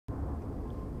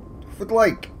for the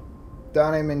like.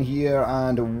 Dannyman here,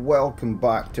 and welcome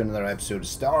back to another episode of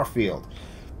Starfield.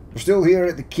 We're still here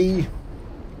at the quay.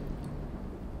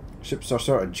 Ships are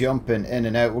sort of jumping in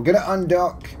and out. We're going to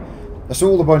undock. I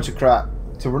sold a bunch of crap,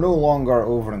 so we're no longer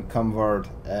over encumbered.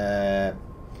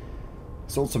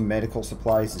 Sold some medical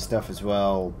supplies and stuff as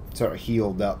well, sort of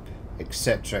healed up,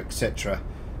 etc, etc.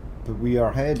 But we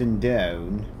are heading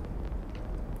down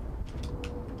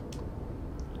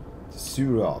to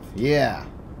Surov. Yeah.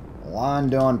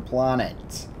 Land on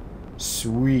planet.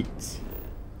 Sweet.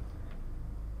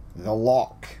 The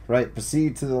lock. Right,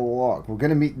 proceed to the lock. We're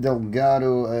going to meet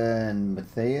Delgado and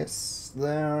Matthias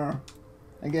there,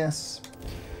 I guess.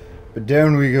 But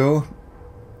down we go.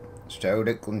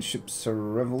 Stowdickland ships are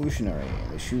revolutionary.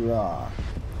 They sure are.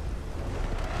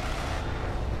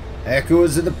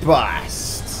 Echoes of the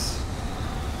past.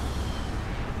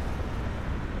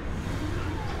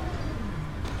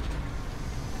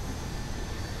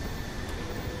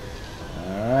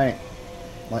 Alright,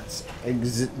 let's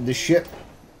exit the ship.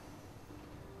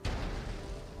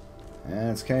 And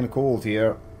it's kind of cold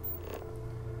here.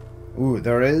 Ooh,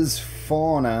 there is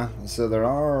fauna, so there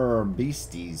are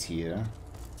beasties here.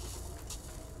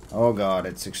 Oh god,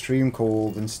 it's extreme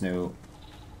cold and snow.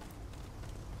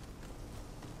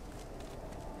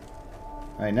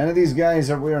 Alright, none of these guys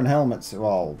are wearing helmets.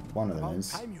 Well, one of them is.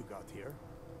 About time you got here.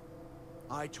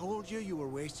 I told you you were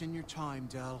wasting your time,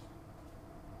 Del.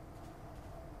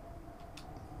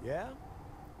 Yeah?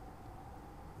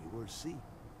 We will see.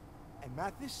 And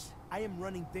Mathis, I am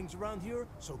running things around here,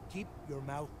 so keep your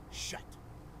mouth shut.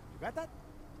 You got that?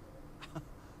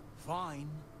 Fine.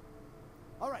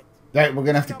 Alright. Right, we're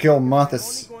gonna have to kill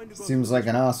Mathis. Seems like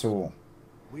an asshole.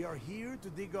 We are here to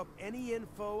dig up any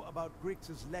info about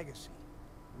Kryx's legacy.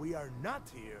 We are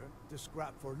not here to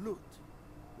scrap for loot.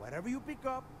 Whatever you pick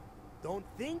up, don't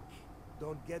think,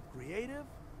 don't get creative,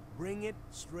 bring it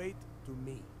straight to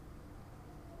me.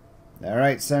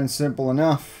 Alright, sounds simple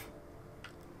enough.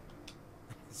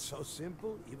 It's so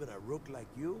simple, even a rook like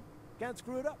you can't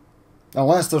screw it up.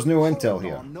 Unless there's no intel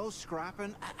here. No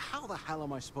scrapping. How the hell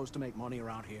am I supposed to make money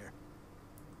around here?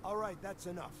 Alright, that's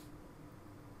enough.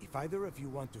 If either of you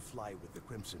want to fly with the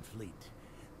Crimson Fleet,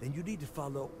 then you need to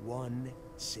follow one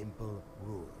simple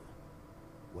rule.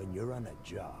 When you're on a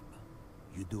job,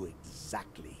 you do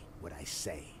exactly what I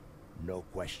say. No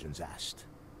questions asked.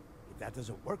 If that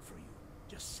doesn't work for you,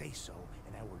 just say so,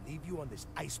 and I will leave you on this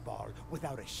ice bar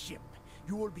without a ship.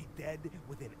 You will be dead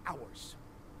within hours.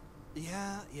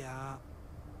 Yeah.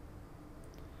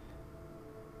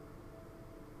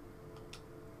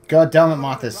 God damn it,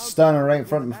 Mathis. Standing right in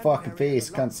front of my fucking face.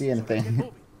 Can't see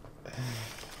anything.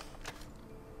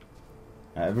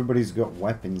 Everybody's got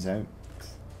weapons out.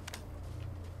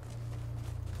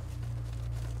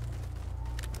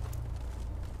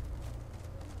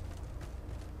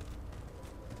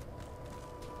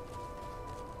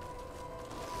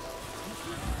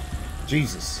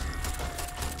 Jesus.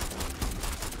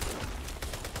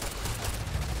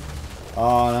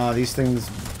 Oh no, these things...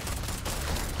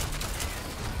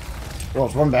 Well,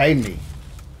 it's one behind me.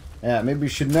 Yeah, maybe we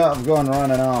should not have gone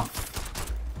running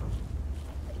off.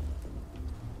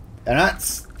 And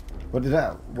that's... What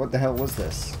the hell was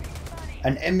this?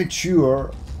 An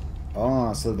immature...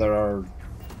 Oh, so there are...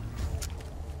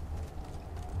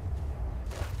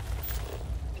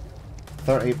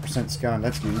 38% scan,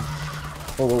 that's good.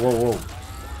 Whoa.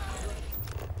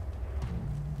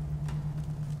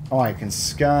 Oh, I can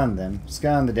scan them.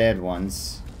 Scan the dead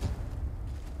ones.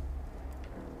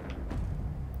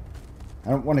 I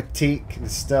don't want to take the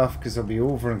stuff because I'll be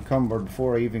over encumbered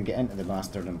before I even get into the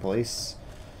bastard in place.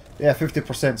 Yeah,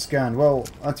 50% scan. Well,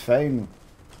 that's fine.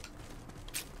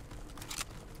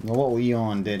 The little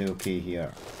Eon did okay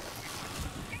here.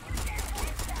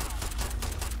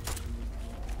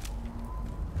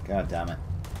 God damn it.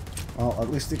 Well,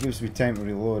 at least it gives me time to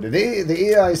reload. The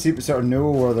AI seem to sort of know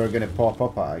where they're going to pop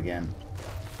up at again.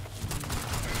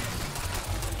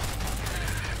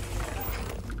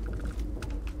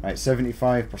 Right,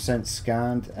 75%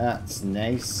 scanned. That's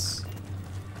nice.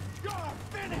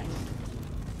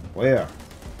 Where?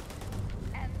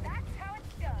 And that's how it's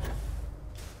done.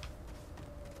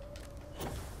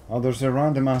 Oh, there's a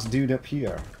random ass dude up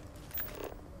here.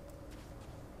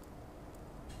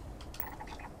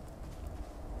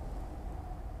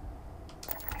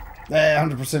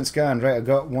 100% scanned. Right, I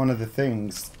got one of the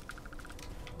things.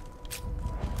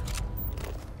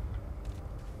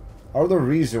 Are there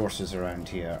resources around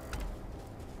here?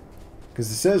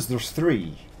 Because it says there's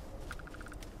 3.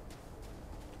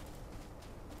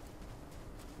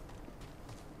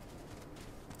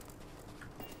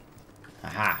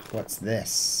 Aha, what's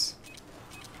this?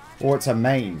 Oh, it's a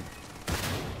mine.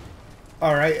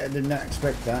 Alright, I did not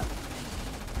expect that.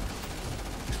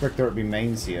 Expect there to be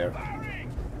mines here.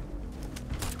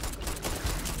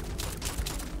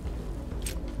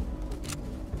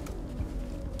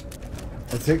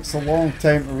 It takes a long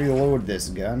time to reload this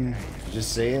gun.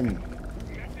 Just saying.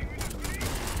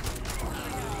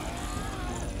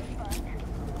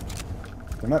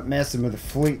 They're not messing with the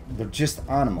fleet, they're just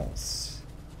animals.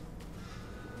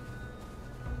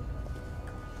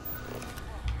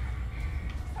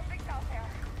 Something's out there.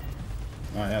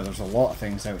 Oh yeah, there's a lot of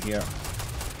things out here.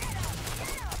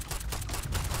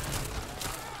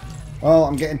 Well,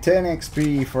 I'm getting 10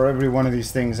 XP for every one of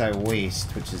these things I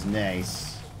waste, which is nice.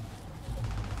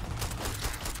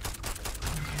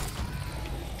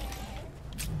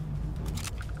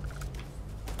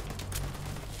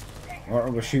 What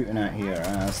are we shooting at here?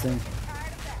 This thing?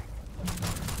 Tired of that.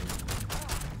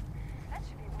 That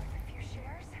should be worth a few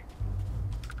shares.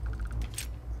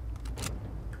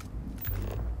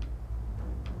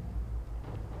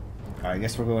 I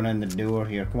guess we're going in the door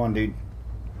here. Come on, dude.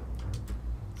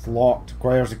 It's locked.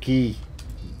 Requires a key.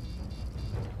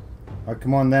 Alright,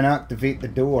 come on then. Activate the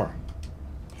door.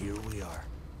 Here we are.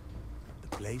 The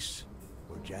place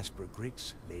where Jasper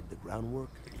Kryx laid the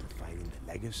groundwork for finding the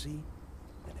legacy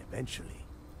and eventually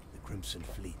the Crimson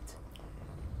Fleet.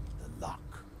 The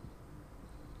lock.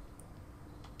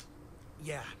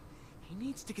 Yeah, he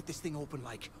needs to get this thing open,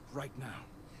 like, right now.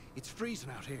 It's freezing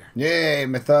out here. Yay,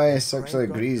 Matthias actually Crank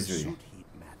up agrees your with you. suit heat,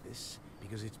 Mathis,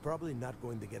 because it's probably not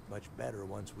going to get much better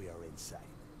once we are inside.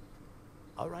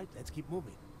 All right, let's keep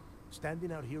moving.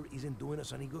 Standing out here isn't doing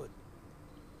us any good.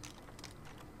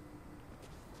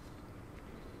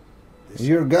 This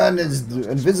Your gun is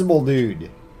invisible, dude.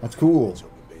 That's cool. Let's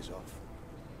hope it pays off.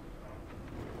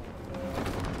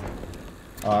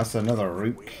 Oh, that's another We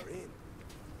rook. are in.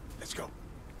 Let's go.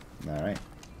 Alright.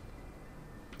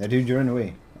 Yeah, dude, you're in the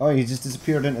way. Oh, he just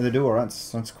disappeared into the door.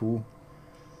 That's cool.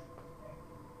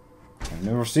 I've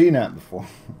never seen that before.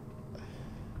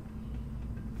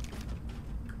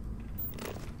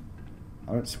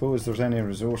 I don't suppose there's any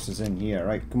resources in here.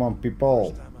 Right, come on, people.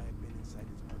 First time I have been inside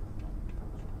this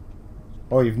part.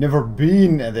 Oh, you've never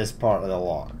been to this part of the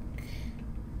lock.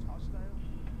 Hostile?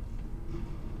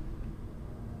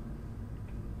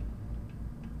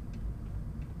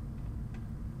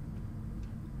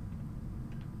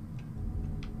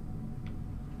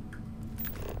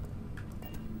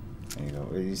 There you go.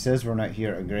 He says we're not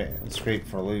here to scrape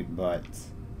for loot, but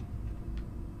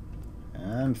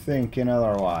I'm thinking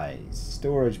otherwise.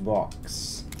 Storage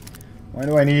box. Why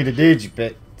do I need a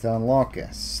digibit to unlock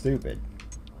this? Stupid.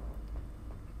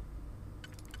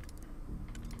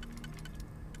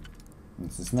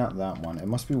 It's not that one. It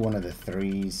must be one of the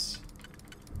threes.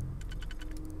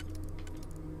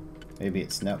 Maybe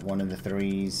it's not one of the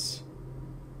threes.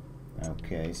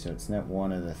 Okay, so it's not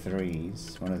one of the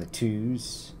threes. One of the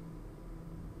twos.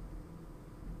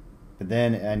 But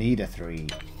then I need a 3.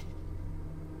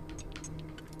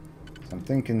 So I'm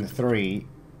thinking the 3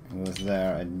 was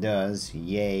there. It does.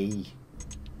 Yay.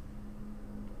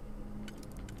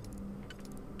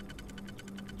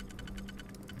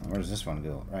 Where does this one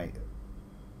go? Right.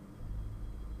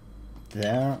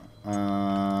 There.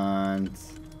 And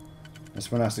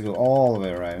this one has to go all the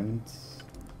way around.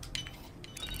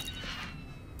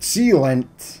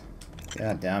 Sealant.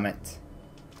 God damn it.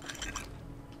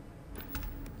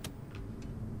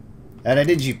 And a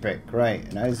digipick, right.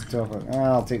 And I was talking, oh,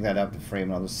 I'll take that up to frame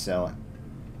and I'll just sell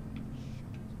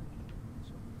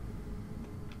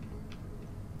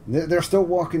it. They're still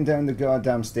walking down the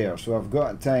goddamn stairs, so I've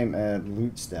got time to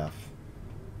loot stuff.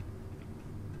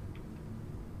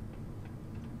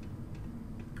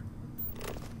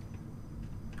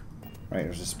 Right,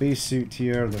 there's a spacesuit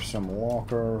here, there's some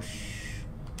lockers.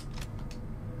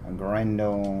 A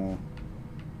Grendel.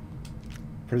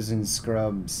 Prison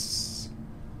scrubs.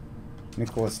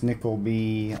 Nicholas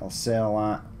Nickleby, I'll sell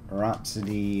that.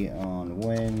 Rhapsody on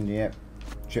wind, yep.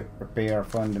 Chip repair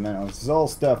fundamentals. This is all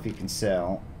stuff you can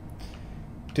sell.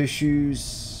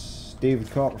 Tissues,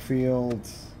 David Copperfield,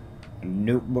 a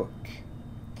notebook.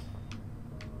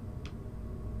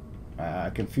 I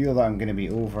can feel that I'm going to be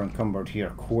over encumbered here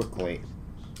quickly.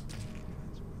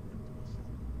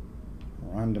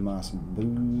 Random ass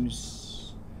booze.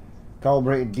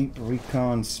 Calibrated deep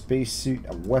recon spacesuit,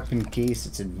 a weapon case.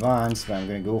 It's advanced, but I'm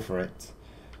going to go for it.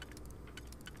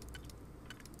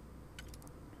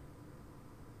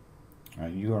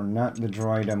 You are not the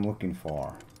droid I'm looking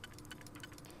for.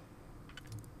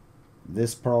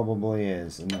 This probably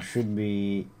is, and there should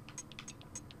be.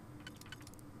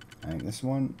 I think this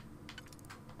one.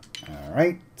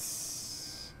 Alright.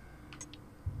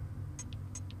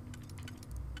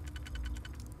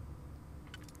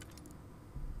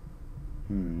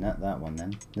 Not that one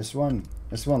then. This one.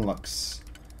 This one looks...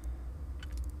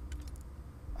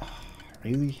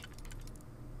 really?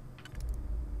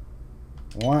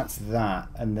 What's that?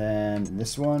 And then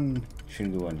this one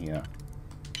should go in here.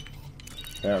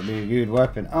 That'll be a good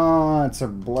weapon. Oh, it's a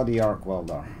bloody arc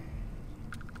welder.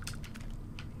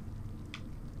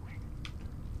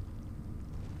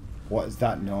 What is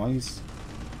that noise?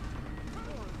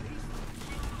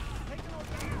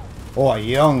 Oh,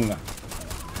 young.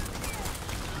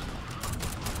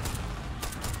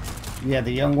 Yeah,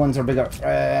 the young ones are bigger.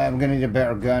 I'm gonna need a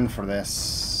better gun for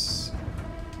this.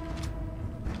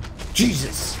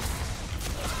 Jesus!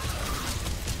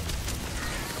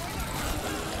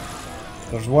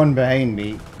 There's one behind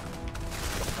me.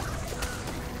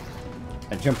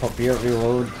 I jump up here,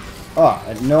 reload. Ah,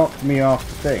 it knocked me off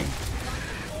the thing.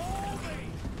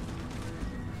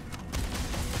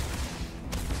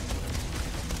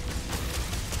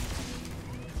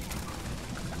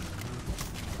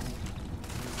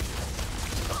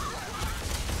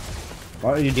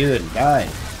 What are you doing? Die.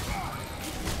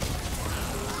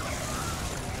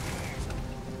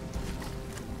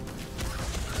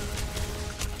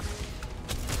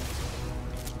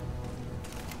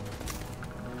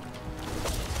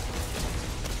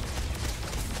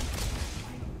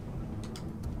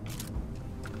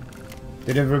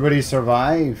 Did everybody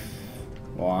survive?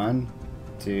 1,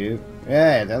 2.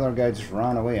 Yeah, the other guy just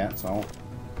ran away, that's all.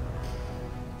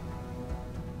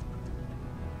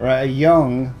 Right, a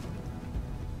young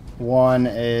one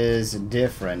is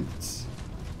different.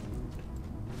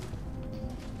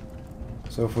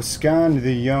 So if we scan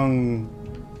the young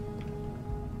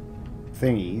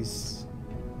thingies,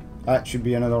 that should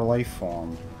be another life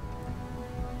form.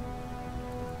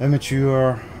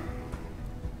 Immature,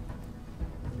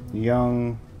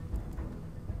 young,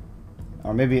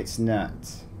 or maybe it's not.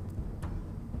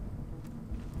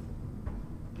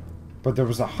 But there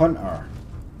was a hunter.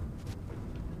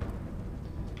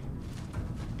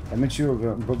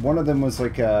 Immature, but one of them was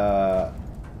like a...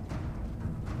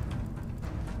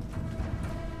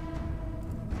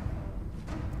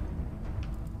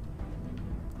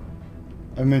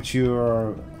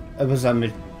 immature... It was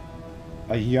a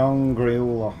young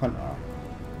Grayola hunter.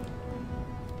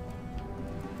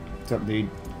 What's up, dude?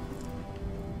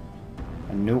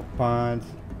 A notepad.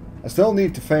 I still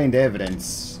need to find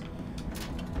evidence.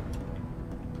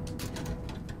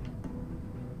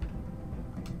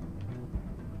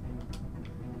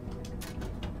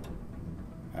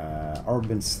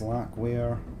 Urban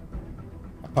slackware.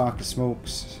 A pack of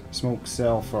smoke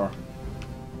sell for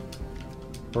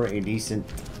pretty decent.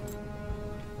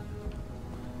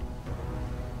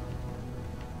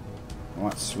 Oh,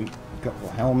 that's sweet. Couple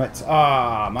of helmets.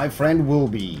 Ah, my friend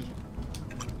Wilby.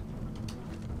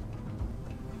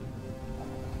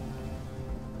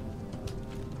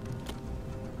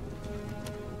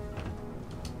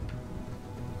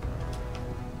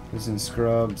 Prison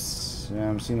scrubs. Yeah,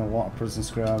 I'm seeing a lot of prison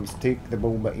scrubs. Take the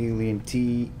Boba Alien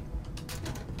Tea.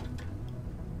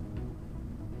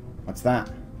 What's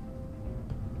that?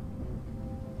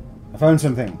 I found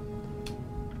something.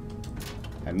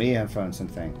 I may have found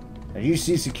something. A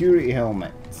UC security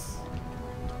helmet.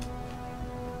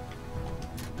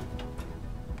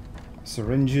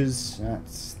 Syringes.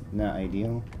 That's not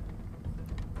ideal.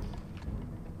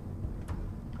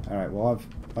 Alright, well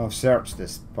I've searched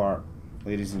this part.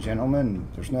 Ladies and gentlemen,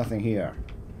 there's nothing here.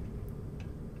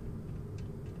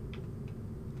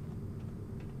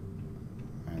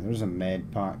 And there's a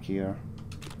med pack here.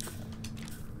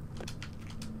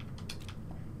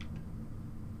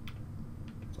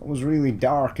 It's always really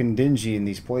dark and dingy in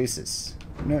these places.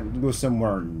 Not go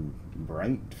somewhere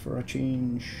bright for a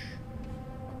change.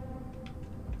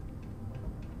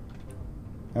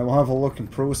 I will have a look in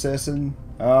processing.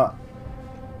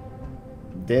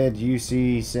 Dead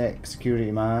UC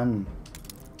security man.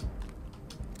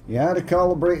 You had a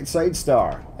calibrated side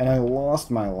star, and I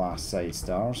lost my last side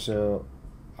star, so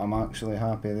I'm actually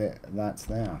happy that that's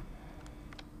there.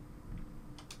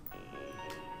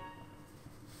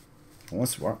 Well,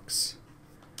 this works.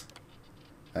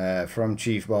 From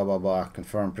Chief blah blah blah,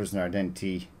 confirm prisoner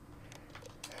identity.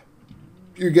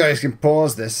 You guys can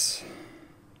pause this.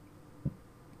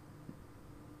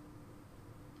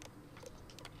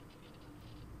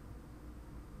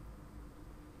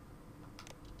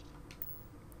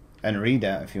 And read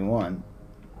that if you want.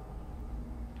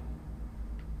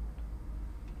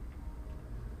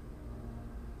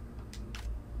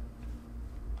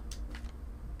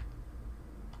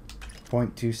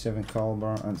 .27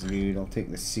 caliber, that's good. I'll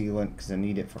take the sealant because I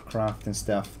need it for crafting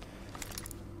stuff.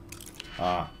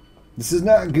 This is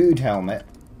not a good helmet,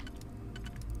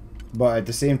 but at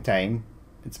the same time,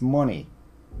 It's money.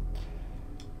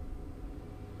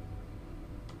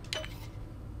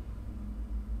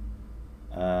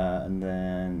 And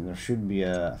then there should be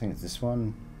a, I think it's this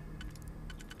one.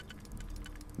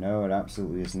 No, it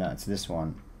absolutely is not. It's this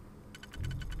one.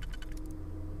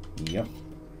 Yep.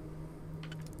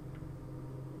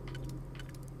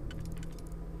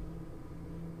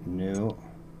 No.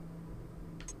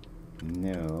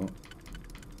 No.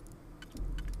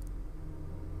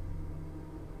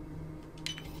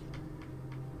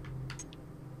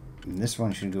 And this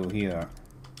one should go here.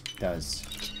 It does.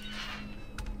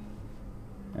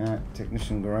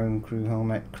 Technician ground crew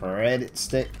helmet. Credit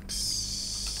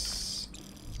sticks.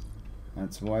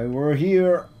 That's why we're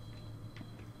here.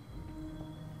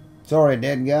 Sorry,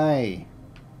 dead guy.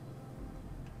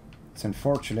 It's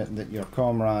unfortunate that your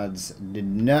comrades did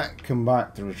not come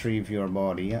back to retrieve your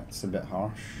body. That's a bit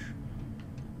harsh.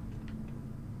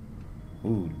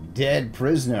 Ooh, dead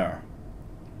prisoner.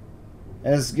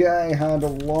 This guy had a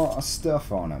lot of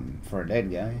stuff on him for a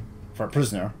dead guy. For a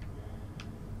prisoner.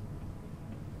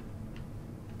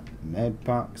 Med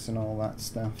packs and all that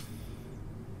stuff.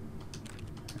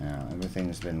 Yeah,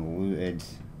 everything's been looted.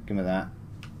 Give me that.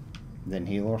 Then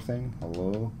healer thing.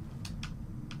 Hello.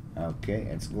 Okay,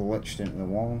 it's glitched into the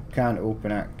wall. Can't open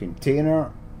that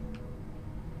container.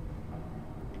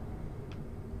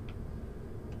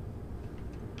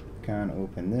 Can't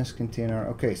open this container.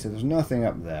 Okay, so there's nothing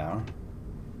up there.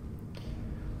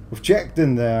 We've checked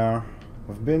in there.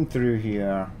 We've been through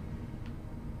here.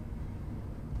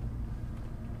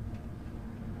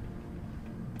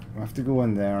 We have to go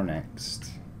in there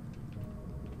next.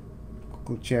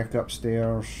 Quickly check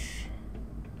upstairs.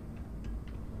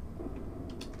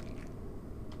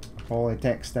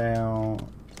 Polytextile,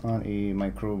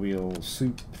 antimicrobial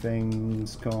soup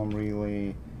things, comm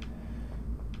relay.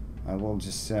 I will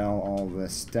just sell all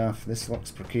this stuff. This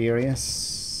looks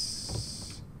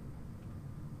precarious.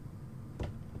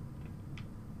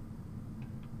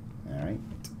 Alright.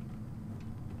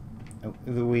 Out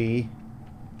of the way.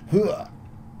 Huh.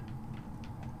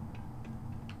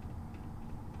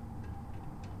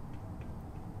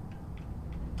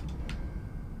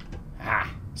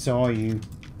 Ah, saw you.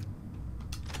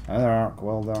 Another arc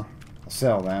welder. I'll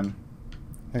sell them.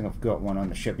 I think I've got one on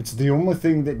the ship. It's the only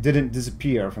thing that didn't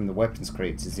disappear from the weapons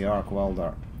crates is the arc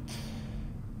welder.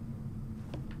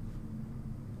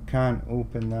 Can't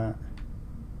open that.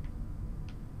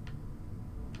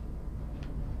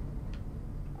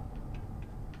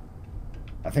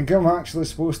 I think I'm actually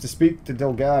supposed to speak to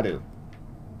Delgado.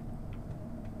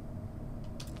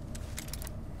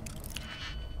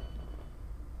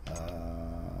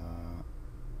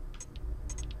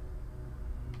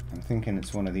 I'm thinking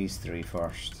it's one of these three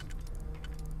first.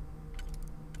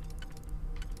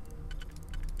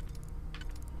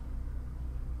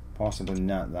 Possibly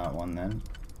not that one then.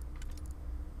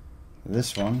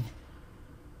 This one.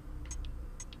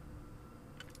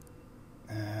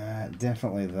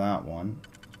 Definitely that one.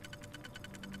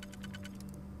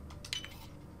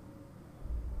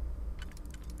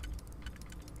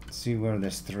 Let's see where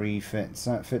this 3 fits.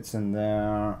 That fits in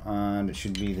there, and it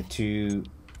should be the 2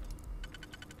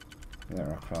 that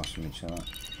are across from each other.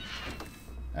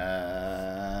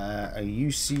 A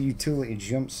UC utility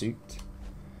jumpsuit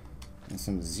and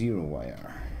some zero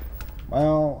wire.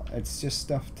 Well, it's just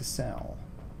stuff to sell.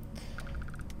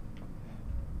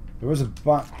 There was a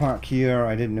backpack here,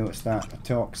 I didn't notice that. A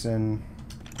toxin,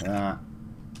 that,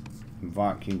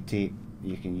 vacuum tape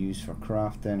you can use for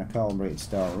crafting, a calibrated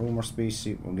Star Roamer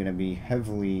spacesuit. We're going to be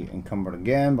heavily encumbered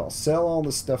again, but I'll sell all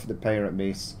the stuff at the pirate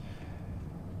base.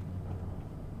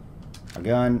 A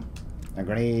gun, a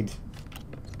grenade,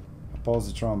 a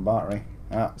positron battery.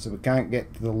 So we can't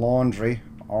get to the laundry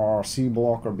or C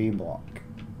block or B block.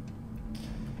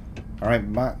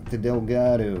 Alright, back to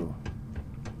Delgado.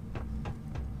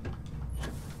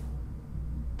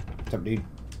 What's up, dude?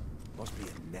 Must be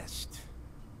a nest.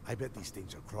 I bet these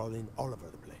things are crawling all over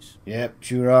the place. Yep,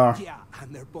 sure are. Yeah,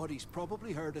 and their buddies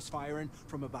probably heard us firing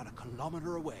from about a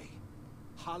kilometer away.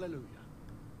 Hallelujah.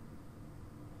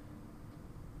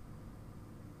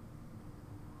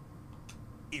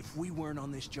 If we weren't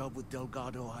on this job with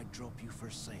Delgado, I'd drop you for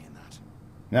saying that.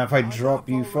 Now if I drop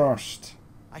you first.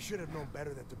 I should have known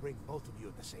better than to bring both of you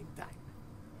at the same time.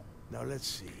 Now let's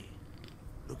see.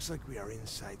 Looks like we are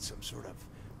inside some sort of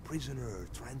prisoner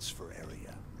transfer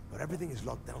area, but everything is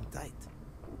locked down tight.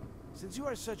 Since you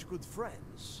are such good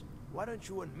friends, why don't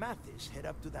you and Mathis head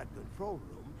up to that control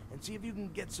room and see if you can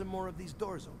get some more of these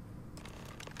doors open?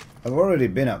 I've already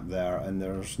been up there and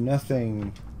there's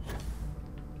nothing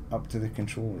up to the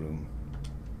control room.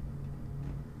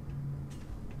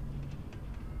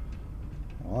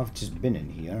 Well, I've just been in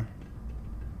here.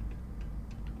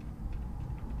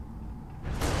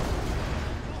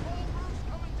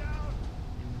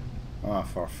 Oh,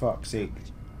 for fuck's sake.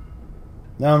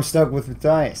 Now I'm stuck with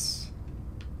Matthias.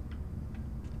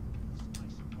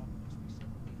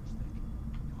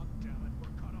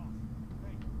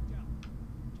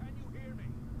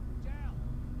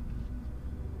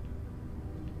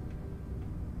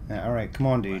 Yeah, alright, come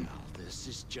on, dude. Well, this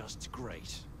is just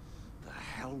great. The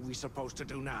hell are we supposed to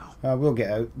do now? We'll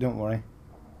get out, don't worry.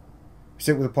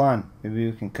 Stick with the plan. Maybe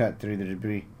we can cut through the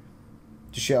debris.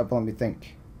 Just shut up and let me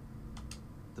think.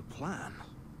 The plan?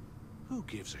 Who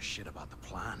gives a shit about the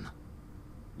plan?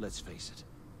 Let's face it,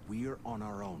 we're on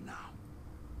our own now.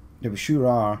 Yeah, we sure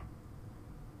are.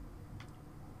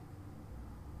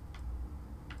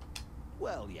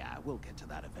 Well, yeah, we'll get to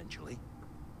that eventually.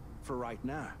 For right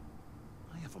now,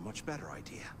 I have a much better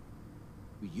idea.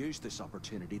 We use this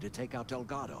opportunity to take out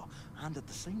Delgado, and at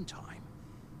the same time,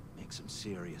 make some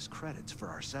serious credits for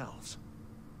ourselves.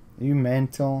 Are you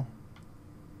mental?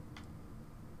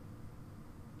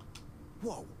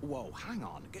 Whoa, whoa, hang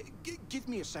on. Give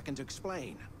me a second to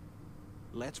explain.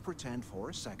 Let's pretend for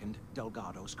a second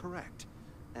Delgado's correct.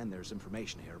 And there's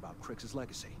information here about Kryx's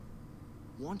legacy.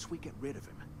 Once we get rid of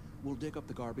him, we'll dig up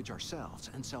the garbage ourselves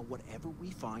and sell whatever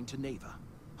we find to Neva.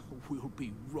 We'll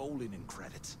be rolling in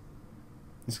credits.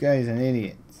 This guy's an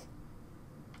idiot.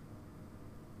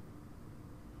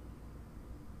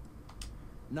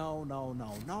 No, no,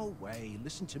 no, no way.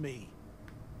 Listen to me.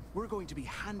 We're going to be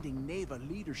handing Neva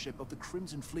leadership of the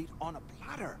Crimson Fleet on a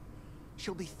platter.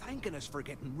 She'll be thanking us for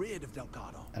getting rid of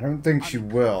Delgado. I don't think she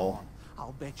will.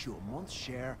 I'll bet you a month's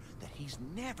share that he's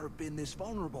never been this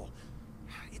vulnerable.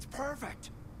 It's perfect.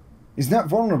 He's not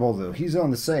vulnerable though. He's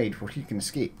on the side where he can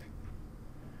escape.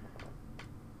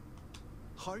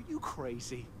 Are you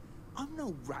crazy? I'm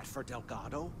no rat for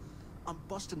Delgado. I'm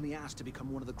busting the ass to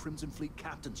become one of the Crimson Fleet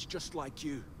captains just like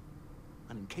you.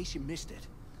 And in case you missed it,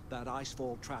 that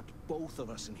icefall trapped both of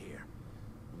us in here.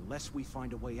 Unless we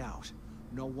find a way out,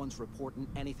 no one's reporting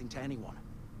anything to anyone.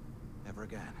 Ever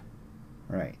again.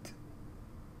 Right.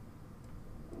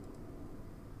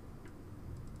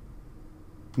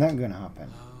 Not gonna happen.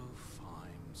 Oh,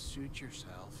 fine. Suit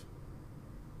yourself.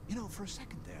 You know, for a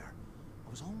second there, I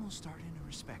was almost starting to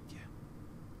respect you.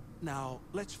 Now,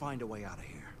 let's find a way out of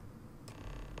here.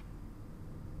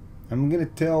 I'm gonna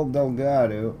tell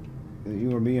Delgado that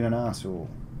you were being an asshole.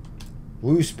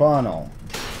 Loose panel.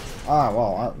 Ah,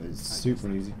 well, that was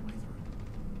super easy.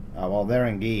 Ah, well, they're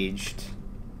engaged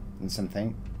in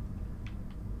something.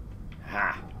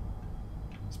 Ha!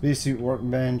 Spacesuit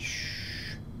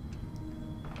workbench.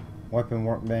 Weapon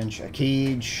workbench. A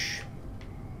cage.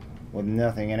 With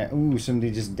nothing in it. Ooh,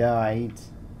 somebody just died.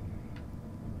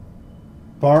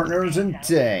 Partners in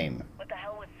time. What the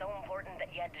hell was so important that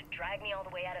you had to drag me all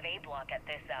the way out of A block at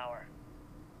this hour?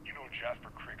 You know Jasper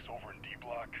Kryx over in D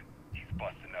block? He's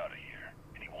busting out of here,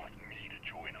 and he wants me to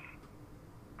join him.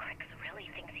 Kryx really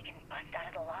thinks he can bust out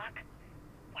of the lock?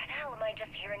 Why the hell am I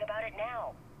just hearing about it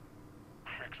now?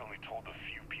 Kryx only told the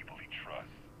few people he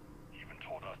trusts. He even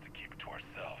told us to keep it to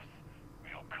ourselves, or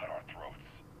he'll cut our throats.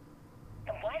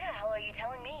 Then why the hell are you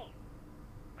telling me?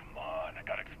 Come on, I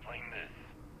gotta explain this.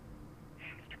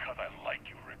 It's because I like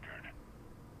you, Rickard.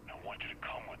 I want you to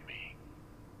come with me.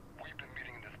 We've been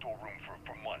meeting in the storeroom for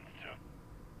months to,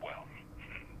 well,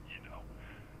 you know.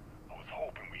 I was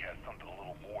hoping we had something a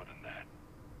little more than that.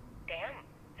 Damn,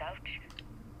 ouch.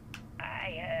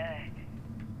 I,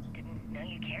 didn't know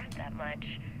you cared that much.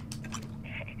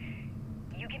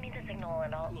 You give me the signal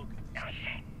and I'll... Look. Oh,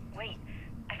 shit. Wait,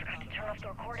 I forgot to turn off the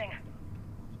recording.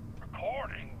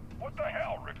 Recording? What the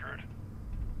hell, Rickard?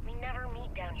 We never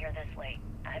meet down here this late.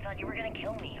 I thought you were gonna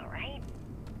kill me, alright?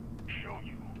 Kill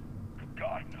you? Good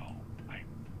God, no.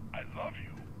 I love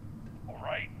you.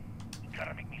 Alright? You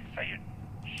gotta make me say it.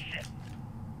 Shit.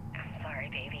 I'm sorry,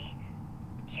 baby.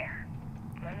 Here,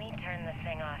 let me turn this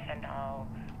thing off and I'll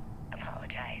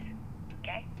apologize.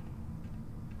 Okay?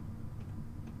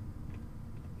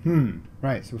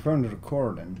 Right, so we found a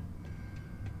recording.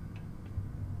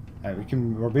 Alright,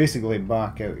 we're basically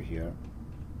back out here.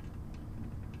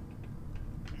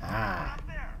 Ah. Up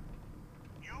there.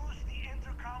 Use the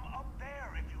intercom up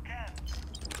there if you can.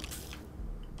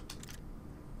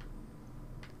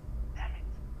 Damn it.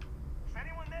 Is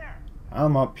anyone there?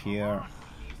 I'm up here.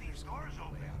 Keep these doors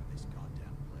open. Way out of this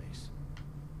goddamn place.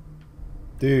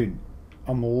 Dude,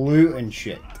 I'm looting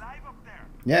shit. Alive up there.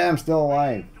 Yeah, I'm still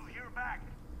alive. To hear back.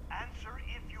 Answer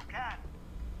if you can.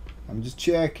 I'm just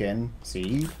checking.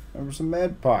 See? There was a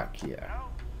med pack here.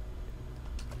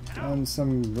 Hello? And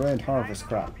some red harvest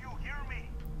crap. You hear me?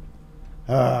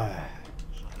 Ah.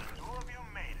 So the two of you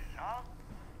made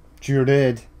Sure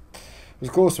did. It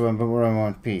was close to him, but we're in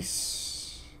one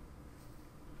piece.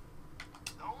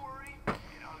 Don't worry,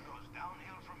 it all goes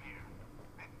downhill from here.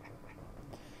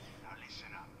 Now listen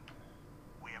up.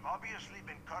 We have obviously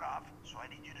been cut off, so I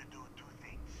need you to do two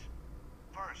things.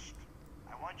 First,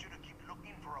 I want you to keep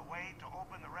looking for a way to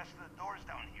open the rest of the doors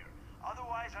down here.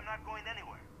 Otherwise, I'm not going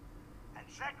anywhere. And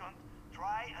second,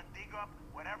 try and dig up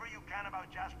whatever you can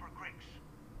about Jasper Kryx.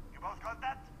 You both got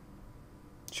that?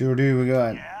 Sure do, we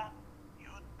got. Yeah?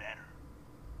 You'd better.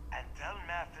 And tell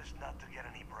Mathis not to get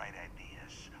any bright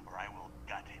ideas, or I will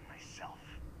gut him myself.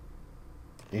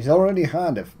 He's already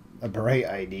had a bright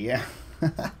idea.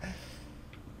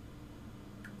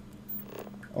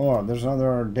 Oh, there's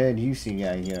another dead UC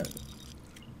guy here.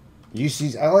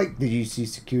 UC's, I like the UC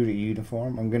security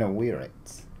uniform. I'm gonna wear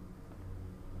it.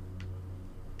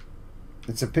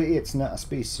 It's a pity it's not a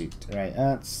spacesuit. Right,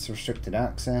 that's restricted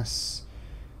access.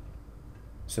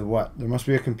 So what? There must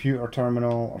be a computer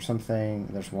terminal or something.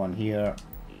 There's one here.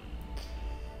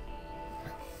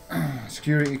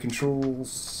 Security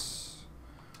controls.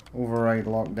 Override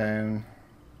lockdown.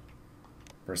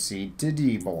 Proceed to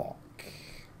deblock.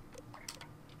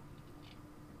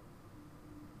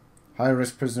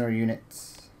 High-risk prisoner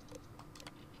units.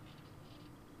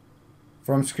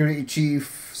 From Security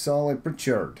Chief Sally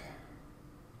Pritchard.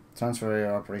 Transfer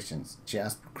area operations.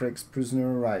 Jasper Kryx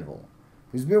prisoner arrival.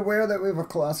 Please be aware that we have a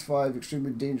Class 5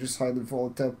 extremely dangerous, highly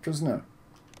volatile prisoner.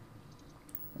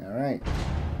 Alright.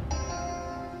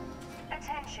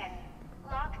 Attention.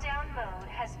 Lockdown mode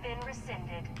has been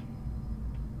rescinded.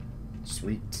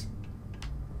 Sweet.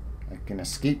 I can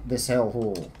escape this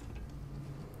hellhole.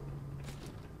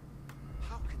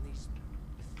 How can these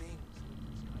things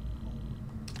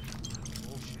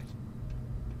bullshit?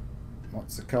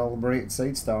 What's the calibrated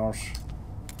side stars?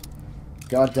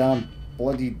 Goddamn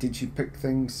bloody did you pick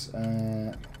things?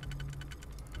 Well,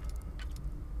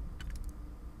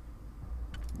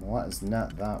 that is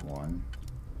not that one.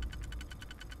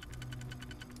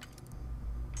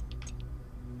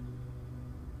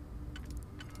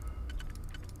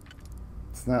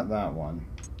 It's not that one.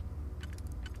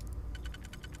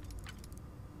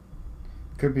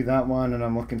 Could be that one, and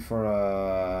I'm looking for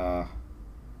a...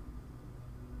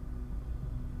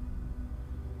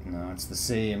 No, it's the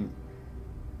same.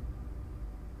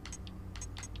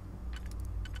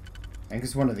 I think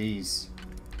it's one of these.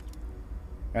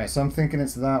 Right, so I'm thinking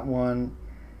it's that one.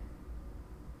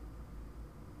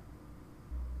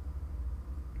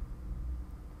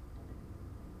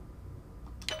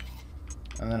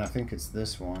 And then I think it's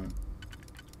this one.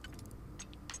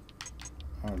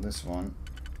 Or this one.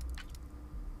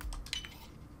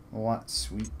 What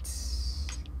sweet.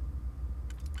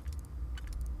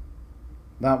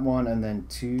 That one and then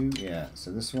two. Yeah,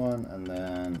 so this one and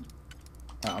then...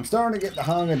 I'm starting to get the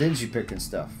hang of digi picking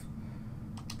stuff.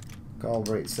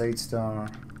 Calibrate side star.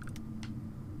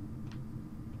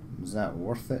 Is that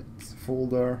worth it?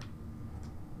 Folder.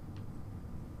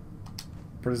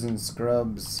 Prison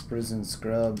scrubs. Prison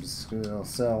scrubs. I'll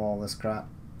sell all this crap.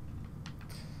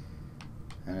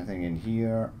 Anything in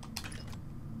here?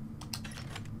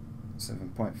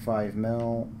 7.5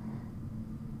 mil.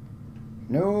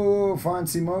 No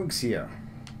fancy mugs here.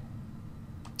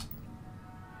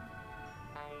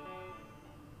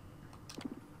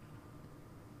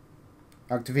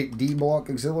 Activate D-block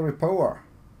auxiliary power.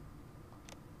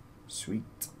 Sweet.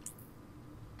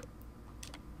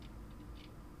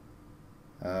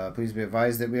 Please be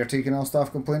advised that we are taking all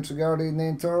staff complaints regarding the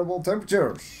intolerable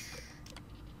temperatures.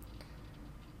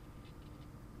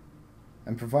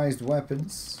 Improvised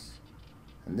weapons.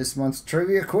 And this month's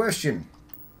trivia question.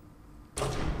 I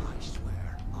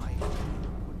swear, I have been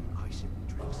putting ice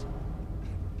in drinks.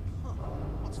 Huh,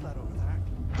 what's that over there?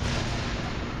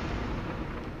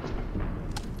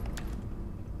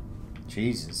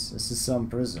 Jesus, this is some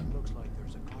prison. Looks like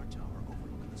there's a guard tower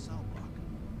overlooking the cell block.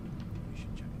 We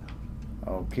should check it out.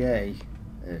 Okay,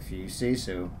 if you say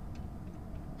so.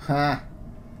 Ha!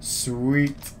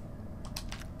 Sweet.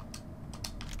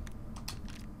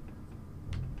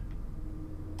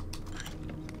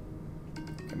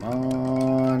 Come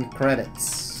on,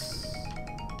 credits.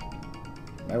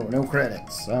 No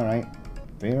credits. Alright,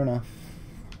 fair enough.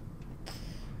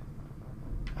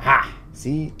 Ha!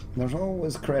 See, there's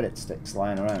always credit sticks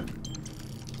lying around.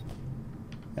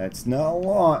 It's not a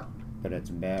lot, but it's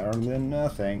better than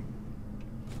nothing.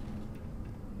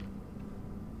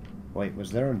 Wait,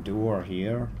 was there a door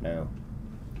here? No.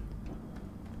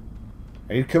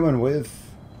 Are you coming with?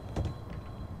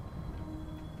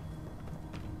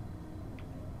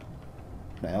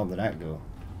 Where the hell did that go?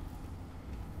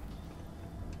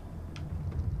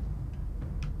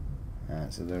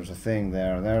 Right, so there's a thing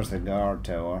there. There's the guard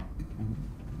tower.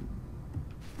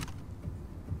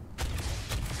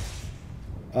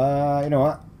 You know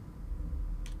what?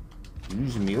 I'm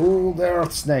using my old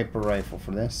earth sniper rifle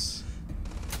for this.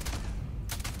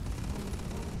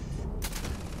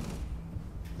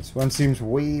 This one seems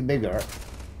way bigger.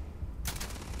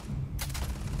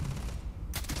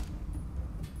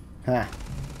 Ha!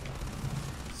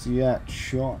 See that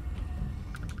shot?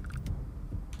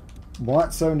 Well,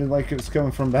 that sounded like it was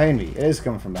coming from behind me. It is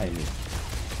coming from behind me.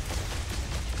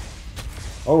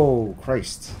 Oh,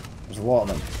 Christ. There's a lot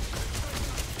of them.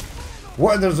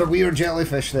 What? There's a weird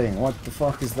jellyfish thing. What the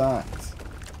fuck is that?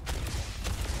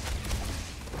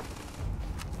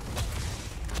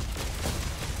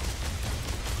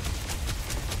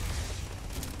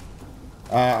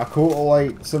 A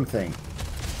coat-light something.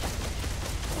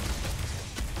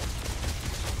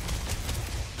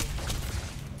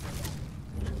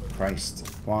 Christ.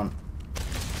 Come on.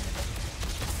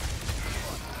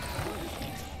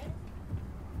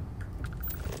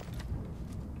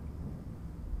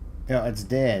 Yeah, it's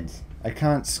dead. I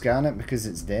can't scan it because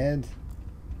it's dead.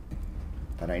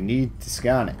 But I need to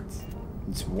scan it.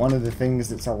 It's one of the things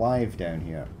that's alive down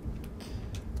here.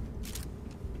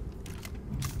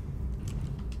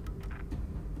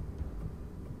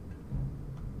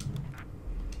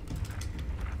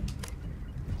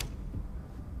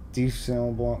 Deep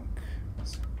cell block.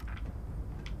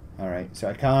 Alright, so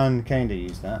I can kinda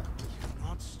use that. You're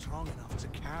not strong enough to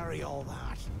carry all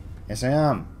that. Yes, I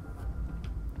am.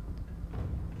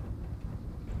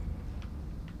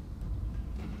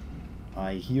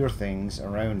 I hear things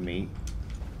around me.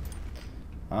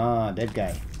 Ah, dead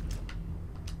guy.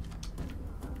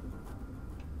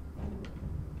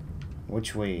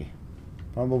 Which way?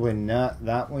 Probably not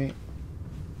that way.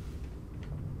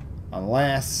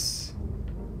 Unless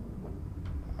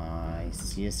I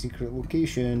see a secret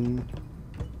location.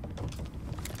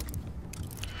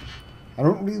 I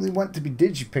don't really want to be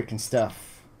digipicking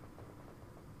stuff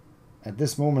at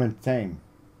this moment in time.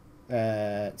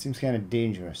 It seems kind of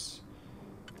dangerous.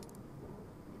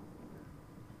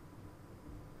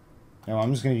 No,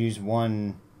 I'm just going to use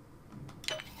one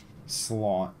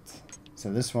slot.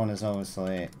 So this one is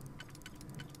obviously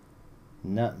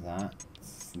not that.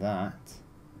 It's that.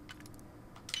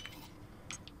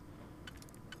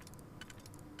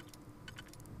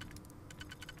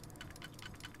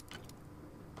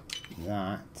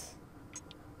 That.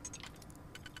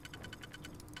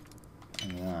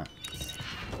 And that.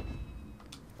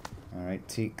 Alright,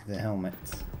 take the helmet.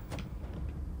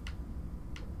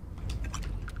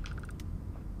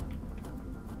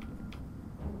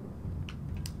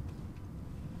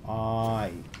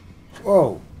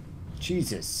 Whoa!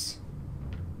 Jesus.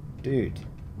 Dude.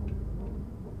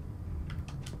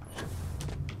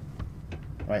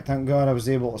 Right, thank God I was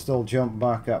able to still jump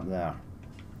back up there.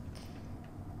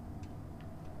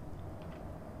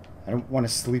 I don't want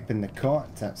to sleep in the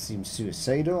cot. That seems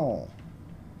suicidal.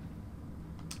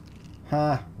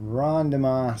 Ha! Random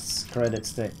ass credit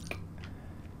stick.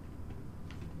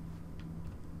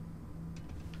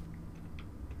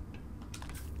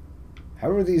 How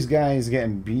are these guys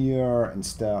getting beer and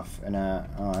stuff? And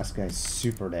oh, this guy's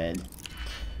super dead.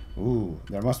 Ooh,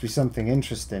 there must be something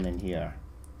interesting in here.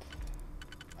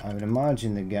 I would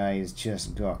imagine the guy's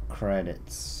just got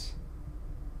credits.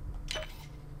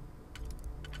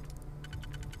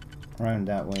 Around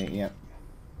that way, yep.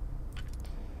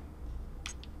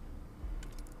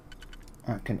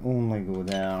 I can only go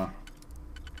there.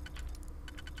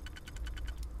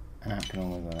 And I can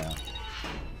only go there.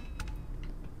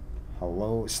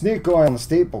 Hello? Snake oil and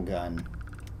staple gun.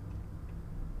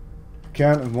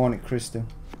 Count of Monte Cristo.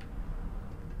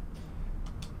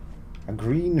 A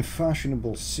green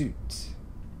fashionable suit.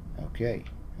 Okay,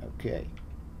 okay.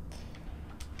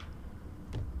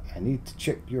 I need to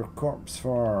check your corpse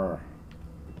for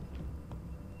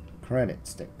credit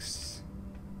sticks.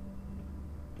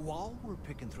 While we're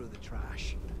picking through the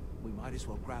trash, we might as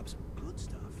well grab some good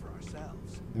stuff for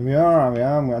ourselves. We are,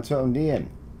 that's what I'm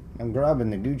doing. I'm grabbing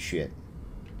the good shit.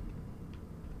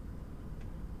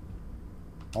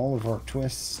 Oliver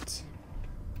Twist.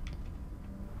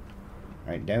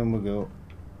 Right, down we go.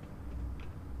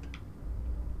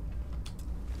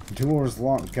 Door's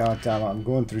locked, goddamn it. I'm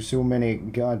going through so many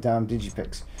goddamn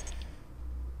digipics.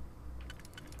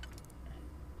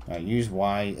 Right, use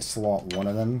Y, slot one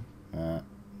of them.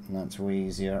 That's way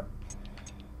easier.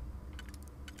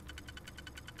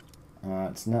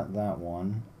 It's not that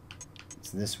one. It's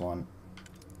this one.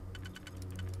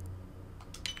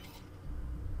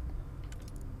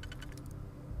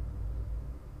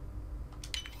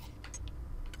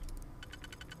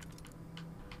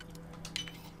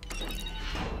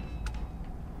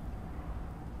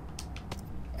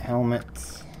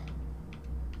 helmet.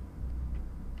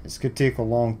 This could take a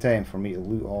long time for me to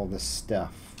loot all this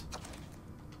stuff.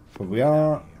 But we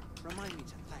are... Remind me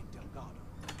to thank Delgado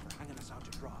for hanging us out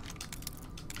to dry.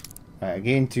 Right,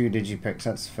 again 2 digipicks,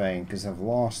 that's fine, because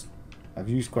I've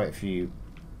used quite a few.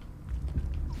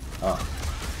 Oh.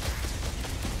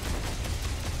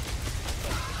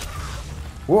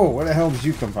 Whoa, where the hell did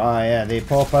you come from? Ah yeah, they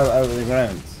pop out of the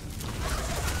ground.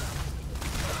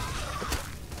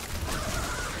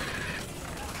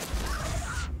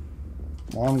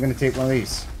 Well, I'm gonna take one of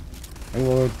these.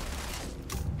 Reload.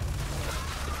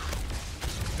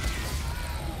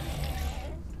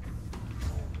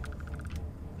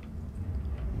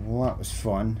 Well, that was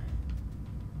fun.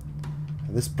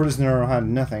 This prisoner had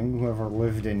nothing, whoever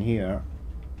lived in here.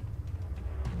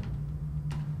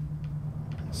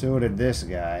 So did this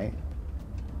guy.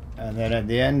 And then at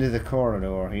the end of the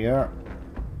corridor here,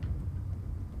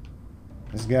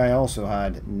 this guy also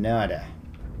had nada.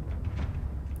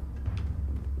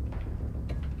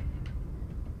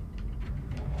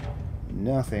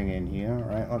 Nothing in here.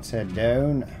 Right, let's head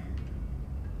down.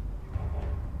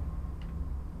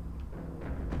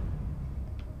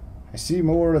 I see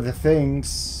more of the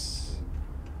things.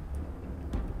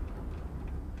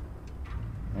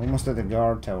 Almost at the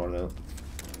guard tower though.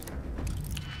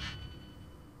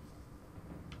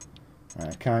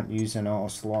 I can't use an auto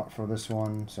slot for this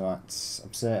one, so that's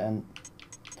upsetting.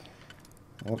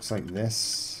 Looks like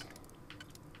this.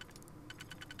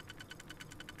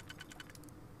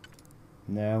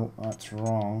 No, that's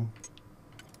wrong.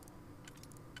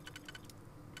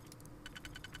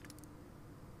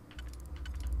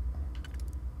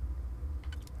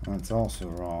 That's also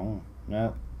wrong.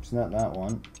 No, it's not that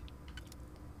one.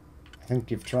 I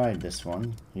think you've tried this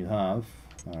one. You have.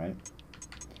 Alright.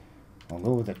 I'll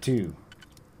go with a 2.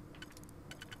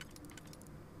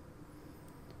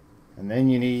 And then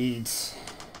you need...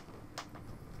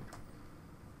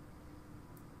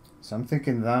 So I'm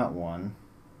thinking that one.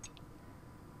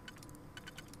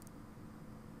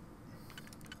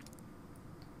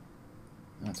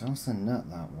 That's also not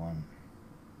that one.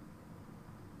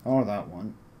 Or that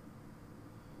one.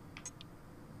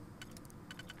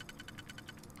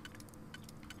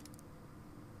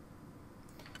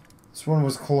 This one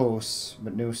was close,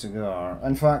 but no cigar.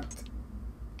 In fact,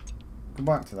 go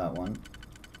back to that one.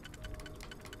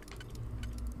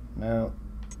 No,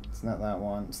 it's not that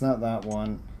one. It's not that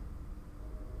one.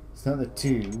 It's not the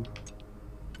 2.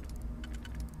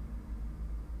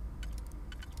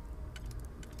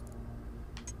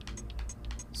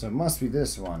 So it must be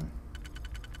this one.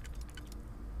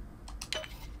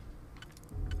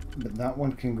 But that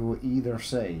one can go either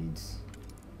side.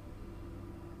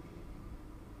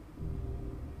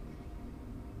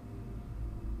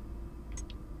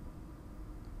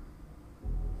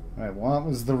 Right, well that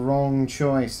was the wrong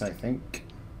choice, I think.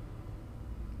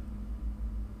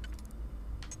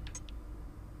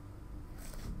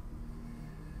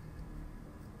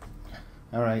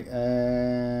 Alright,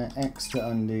 X to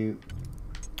undo.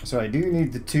 So I do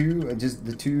need the 2, just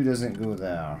the 2 doesn't go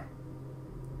there.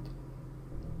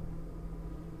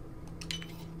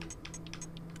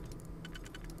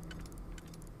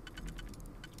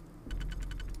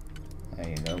 There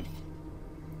you go.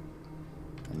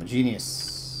 I'm a genius.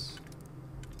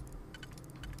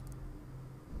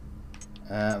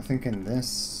 I'm thinking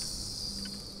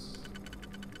this.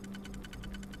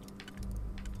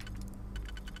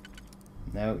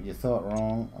 No, you thought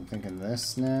wrong. I'm thinking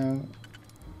this now.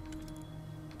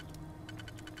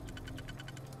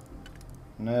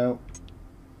 No.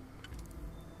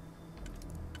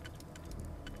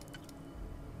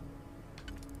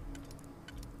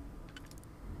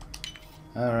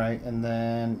 Alright, and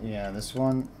then, yeah, this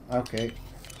one. Okay.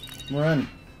 We're in.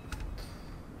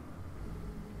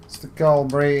 It's the call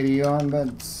Brady on,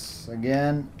 but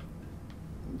again,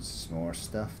 it's more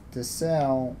stuff to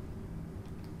sell.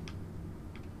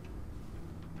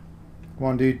 Come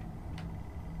on, dude.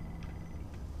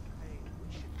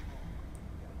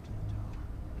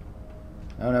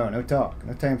 No, no, no talk.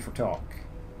 No time for talk.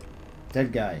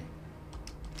 Dead guy.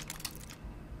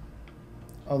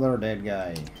 Other dead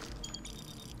guy.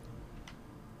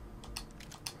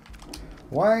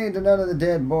 Why do none of the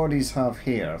dead bodies have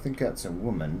hair? I think that's a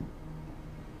woman.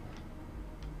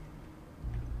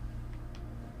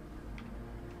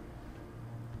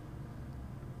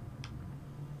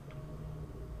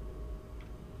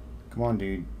 Come on,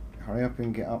 dude. Hurry up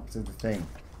and get up to the thing.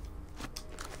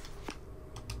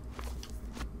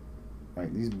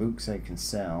 Right, these books I can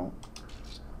sell.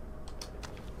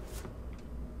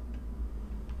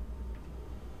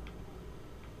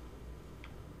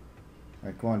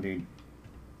 Right, come on, dude.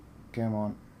 Come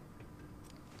on.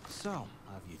 So,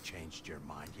 have you changed your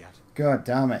mind yet? God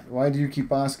damn it. Why do you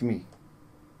keep asking me?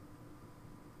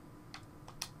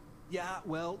 Yeah,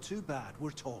 well, too bad. We're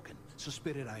talking, so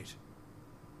spit it out.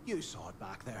 You saw it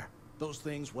back there. Those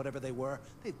things, whatever they were,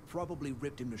 they've probably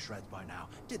ripped him to shreds by now.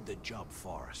 Did the job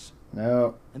for us.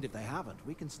 No. And if they haven't,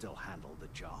 we can still handle the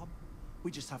job. We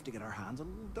just have to get our hands a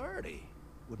little dirty.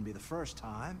 Wouldn't be the first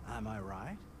time, am I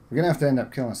right? We're gonna have to end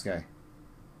up killing this guy.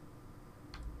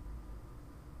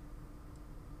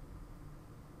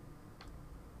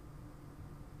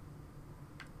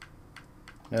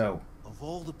 No. Of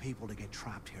all the people to get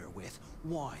trapped here with,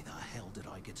 why the hell did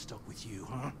I get stuck with you,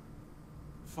 huh?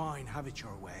 Fine, have it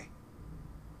your way.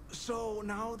 So,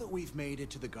 now that we've made it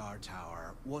to the guard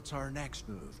tower, what's our next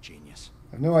move, genius?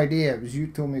 I've no idea. It was you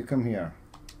who told me to come here.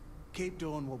 Keep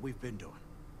doing what we've been doing.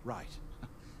 Right.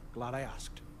 Glad I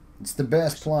asked. It's the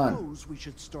best plan. I suppose we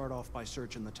should start off by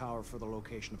searching the tower for the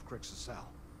location of Kryx's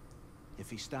cell. If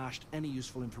he stashed any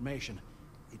useful information,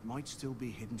 it might still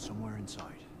be hidden somewhere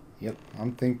inside. Yep,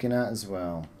 I'm thinking that as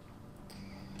well.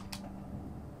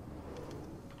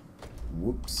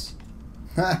 Whoops.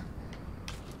 Ha!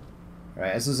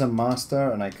 Right, this is a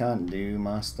master, and I can't do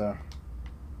master.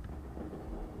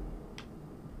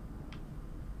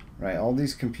 Right, all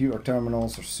these computer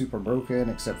terminals are super broken,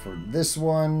 except for this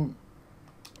one.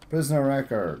 Prisoner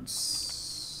records.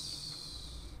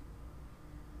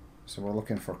 So we're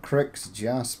looking for Kryx,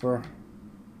 Jasper.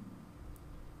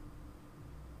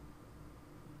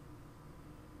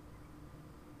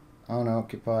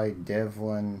 Unoccupied,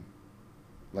 Devlin,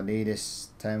 Lanidis,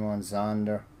 Timon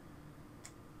Zander,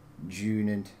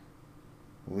 Junid,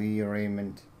 Lee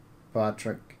Raymond,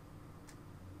 Patrick.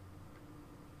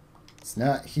 It's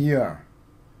not here.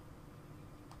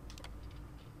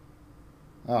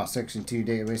 Ah, Section 2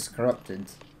 database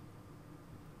corrupted.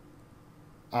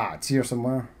 Ah, it's here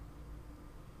somewhere.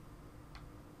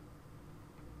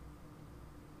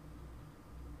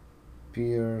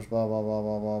 Piers, blah blah blah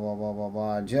blah blah blah blah blah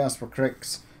blah. Jasper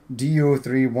Kryx,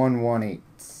 DO3118.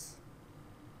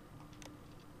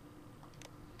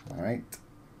 Alright.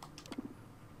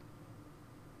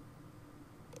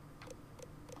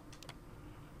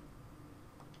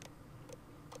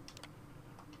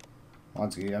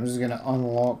 That's good. I'm just gonna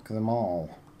unlock them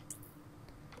all.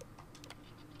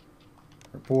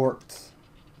 Report.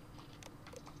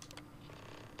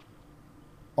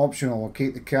 Optional,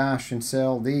 locate the cache in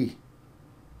cell D.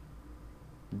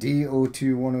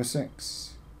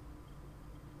 D02106.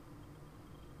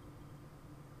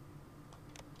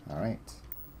 Alright.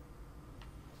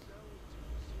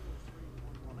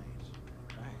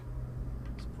 Okay.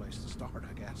 It's a place to start,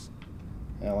 I guess.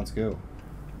 Yeah, let's go.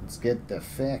 Let's get the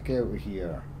fuck out of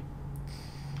here.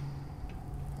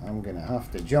 I'm gonna have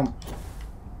to jump.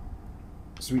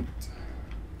 Sweet.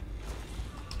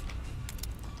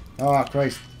 Oh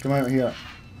Christ, come out here.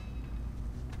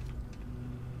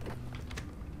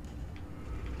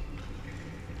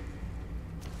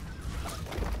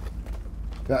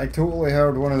 I totally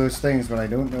heard one of those things, but I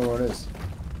don't know where it is.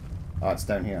 Oh, it's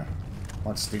down here.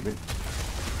 That's stupid.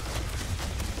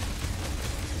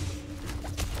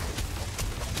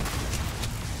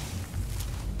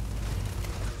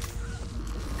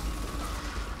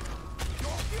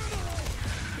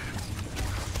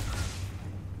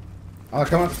 Oh,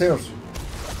 come upstairs.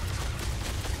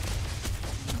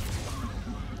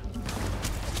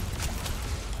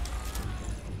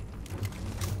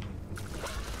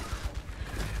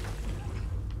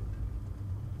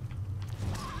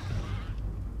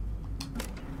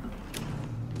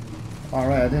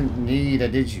 Alright, I didn't need a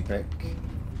digipick.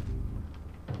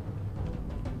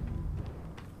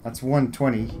 That's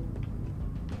 120.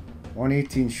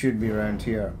 118 should be around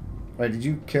here. Right, did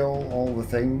you kill all the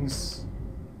things?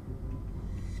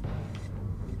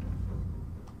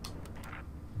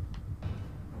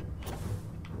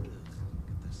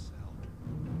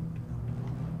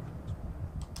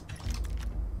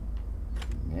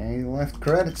 Yeah, he left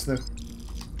credits though.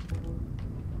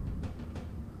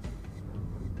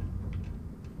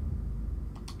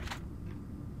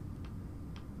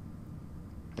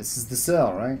 This is the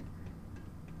cell, right?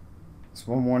 It's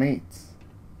 118.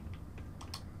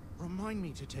 Remind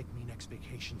me to take me next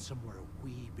vacation somewhere a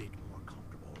wee bit more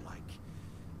comfortable, like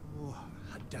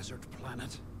a desert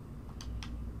planet.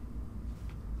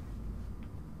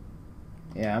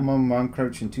 Yeah, I'm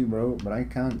crouching too, bro, but I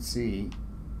can't see.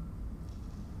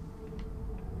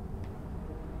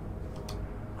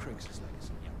 Kryx's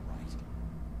legacy, yeah, right.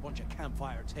 Bunch of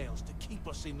campfire tales to keep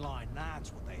us in line,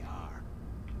 that's what they are.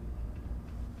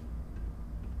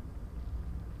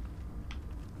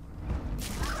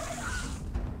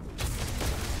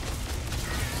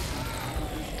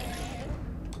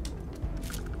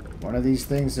 One of these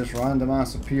things just random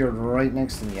ass appeared right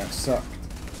next to me. It sucked.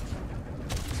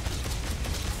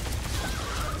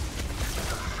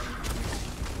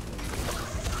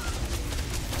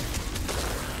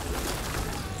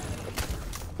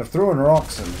 They're throwing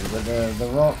rocks at me, but the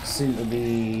rocks seem to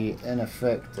be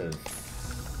ineffective.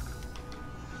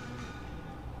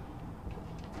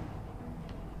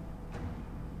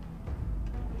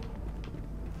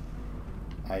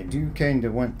 I do kind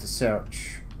of want to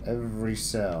search every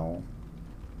cell.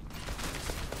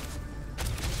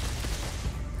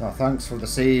 Oh, thanks for the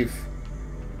save.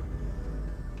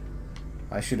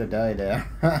 I should have died there.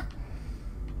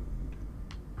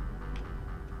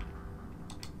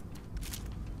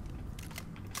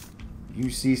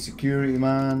 UC security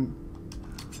man.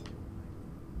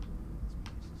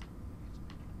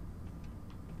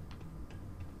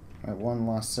 Right, one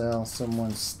last cell.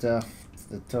 Someone stuffed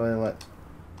the toilet.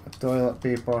 Toilet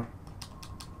paper.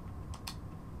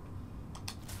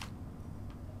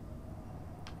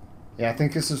 Yeah, I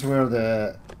think this is where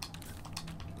the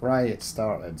riot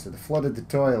started. So they flooded the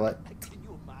toilet. Can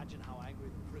you imagine how angry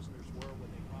the prisoners were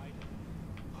when they rioted?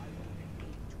 I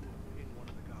wanted to in one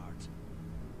of the guards.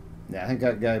 Yeah, I think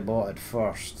that guy bought it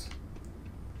first.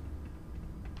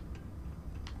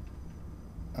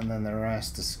 And then the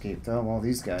rest escaped. Oh, well,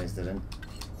 these guys didn't.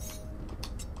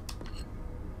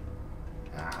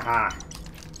 Aha!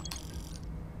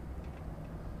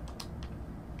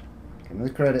 Give me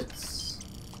the credits.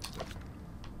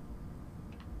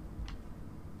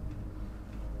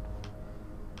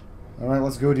 Alright,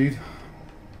 let's go, dude.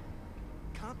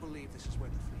 Can't believe this is where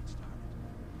the fleet started.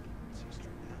 It's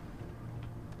history now.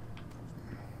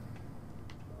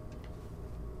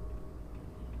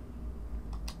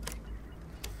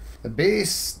 The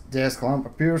base desk lamp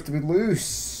appears to be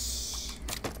loose.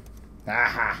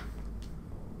 Aha!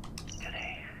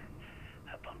 Today,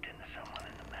 I bumped into someone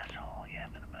in the mess hall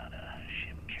yapping about a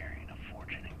ship carrying a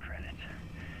fortune in credits.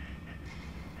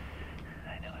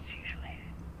 I know it's usually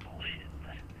bullshit,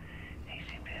 but they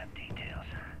seem to have details.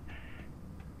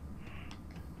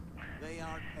 They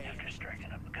aren't paying. After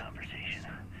striking up a conversation,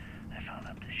 I found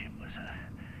out the ship was a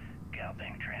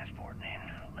Galbank transport named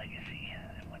Legacy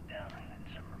that went down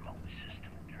in some remote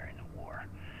system during the war.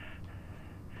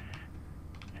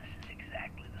 This is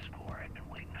exactly the score I've been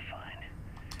waiting to find.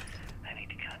 I need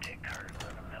to contact Carter to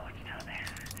let him know it's time to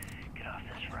get off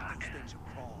this rock. Those things are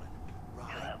crawling.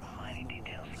 Fill Right out the mining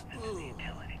details slip into the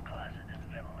utility closet in the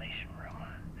ventilation room.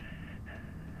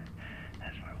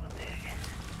 That's where we'll dig.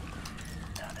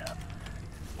 Not up,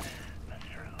 but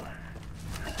through.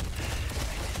 Right to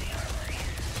the armory.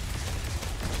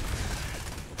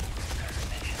 Carter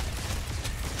mentioned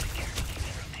security keeps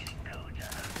rotating codes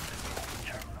on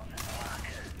terminals in the lock.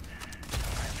 So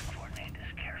I'll have to coordinate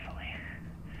this carefully.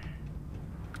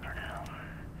 For now,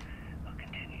 we'll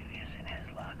continue using his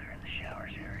locker in the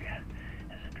showers area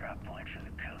as a drop point for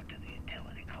the code to the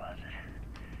utility closet.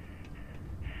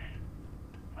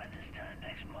 By this time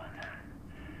next month,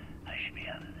 I should be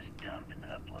out of this dump and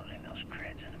uploading those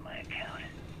creds into my account.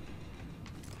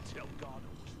 Delgado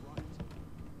was right.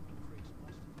 Kryx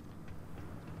must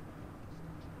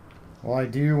have. Well, I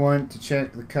do want to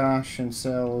check the cache in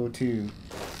cell O2.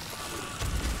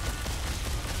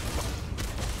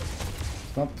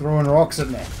 Stop throwing rocks at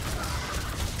me.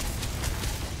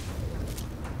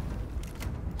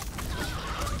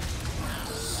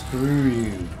 Screw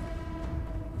you.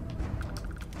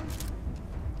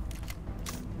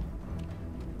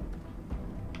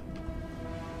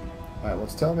 Alright, well,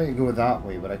 it's telling me to go that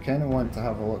way, but I kind of want to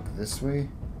have a look this way.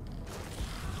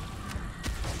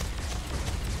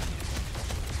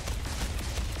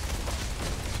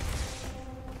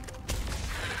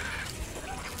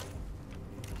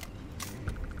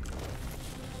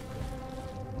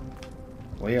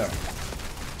 Where?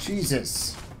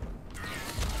 Jesus!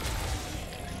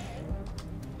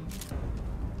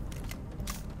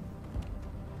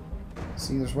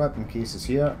 See, there's weapon cases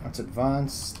here. That's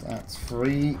advanced. That's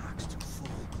free. It's too full.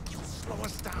 You'll slow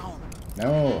us down.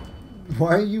 No.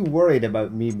 Why are you worried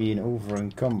about me being over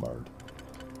encumbered?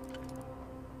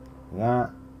 That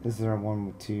is there one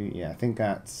with two? Yeah, I think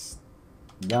that's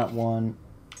that one.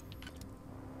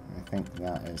 I think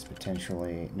that is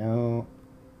potentially no.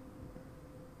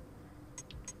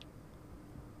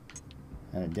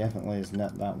 And it definitely is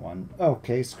not that one.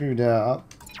 Okay, screw that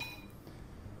up.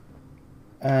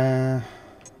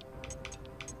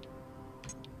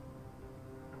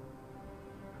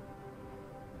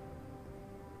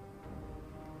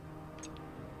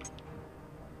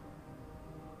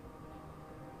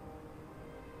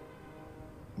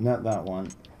 Not that one,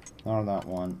 or that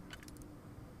one,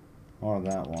 or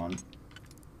that one.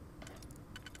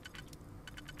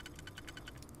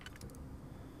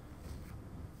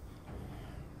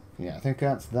 Yeah, I think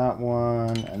that's that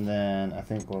one, and then I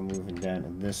think we're moving down to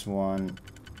this one.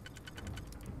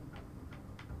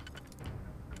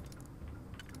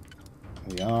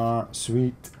 We are.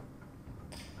 Sweet.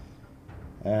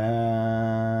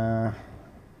 I'm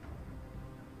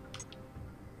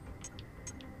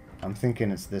thinking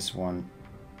it's this one.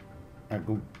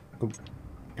 Go.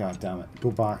 God damn it. Go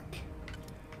back.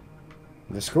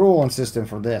 The scrolling system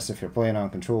for this, if you're playing on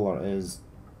controller, is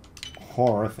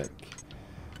horrific.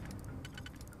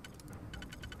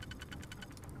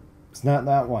 It's not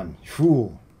that one.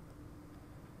 Fool.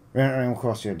 Entering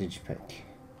across your digipick.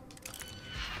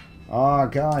 Oh,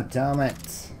 god damn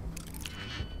it.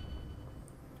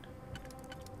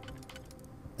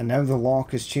 And now the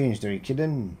lock has changed. Are you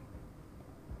kidding?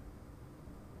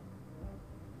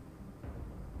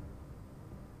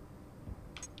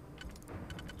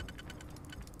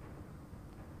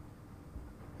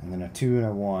 And then a 2 and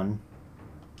a 1.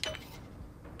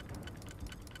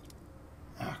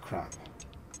 Ah, crap.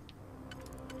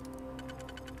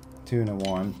 2 and a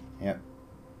 1. Yep.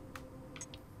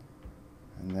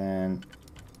 And then...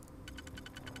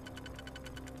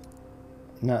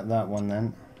 not that one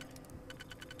then.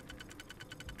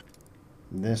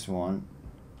 This one.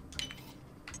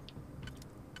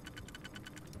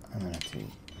 And then a 2.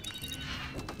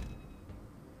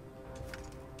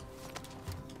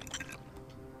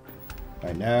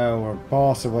 Right now, we're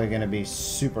possibly going to be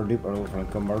super duper over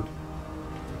encumbered.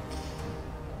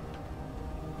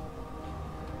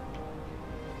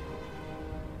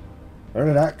 Where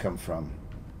did that come from?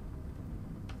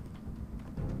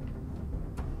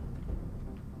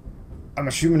 I'm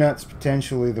assuming that's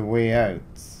potentially the way out.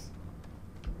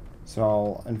 So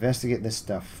I'll investigate this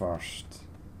stuff first.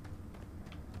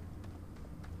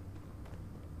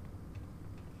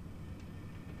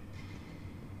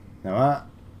 Now that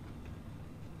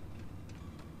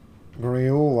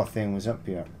Grayola thing was up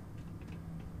here.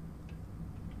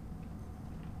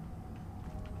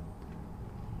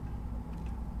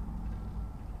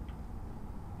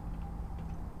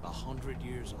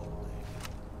 Years old.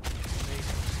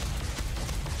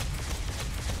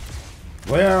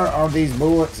 Where are these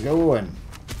bullets going?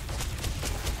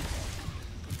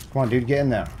 Come on, dude, get in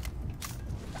there.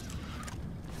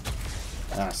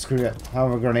 Ah, screw it.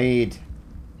 Have a grenade.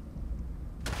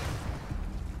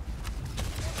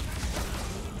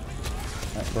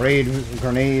 That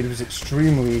grenade was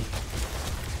extremely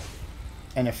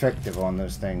ineffective on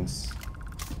those things.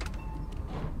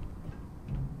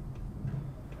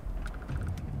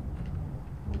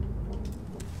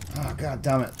 Oh, god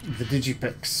damn it. The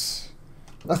digipicks.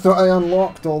 I thought I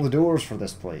unlocked all the doors for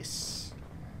this place.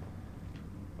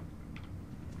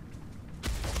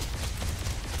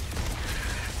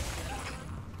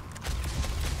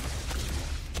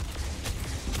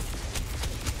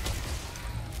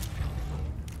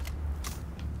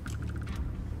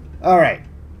 Alright.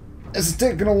 This is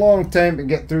taking a long time to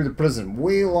get through the prison.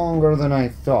 Way longer than I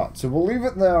thought. So we'll leave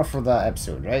it there for that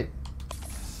episode, right?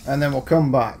 And then we'll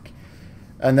come back.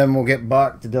 And then we'll get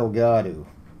back to Delgado.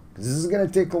 Because this is going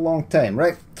to take a long time,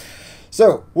 right?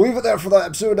 So, we'll leave it there for that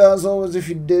episode. As always, if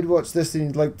you did watch this and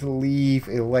you'd like to leave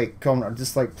a like, comment, or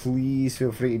dislike, please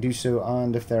feel free to do so.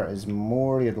 And if there is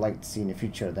more you'd like to see in the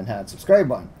future, then hit that subscribe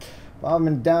button. But I've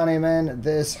been Danny, man.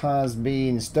 This has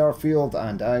been Starfield,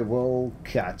 and I will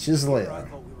catch you later.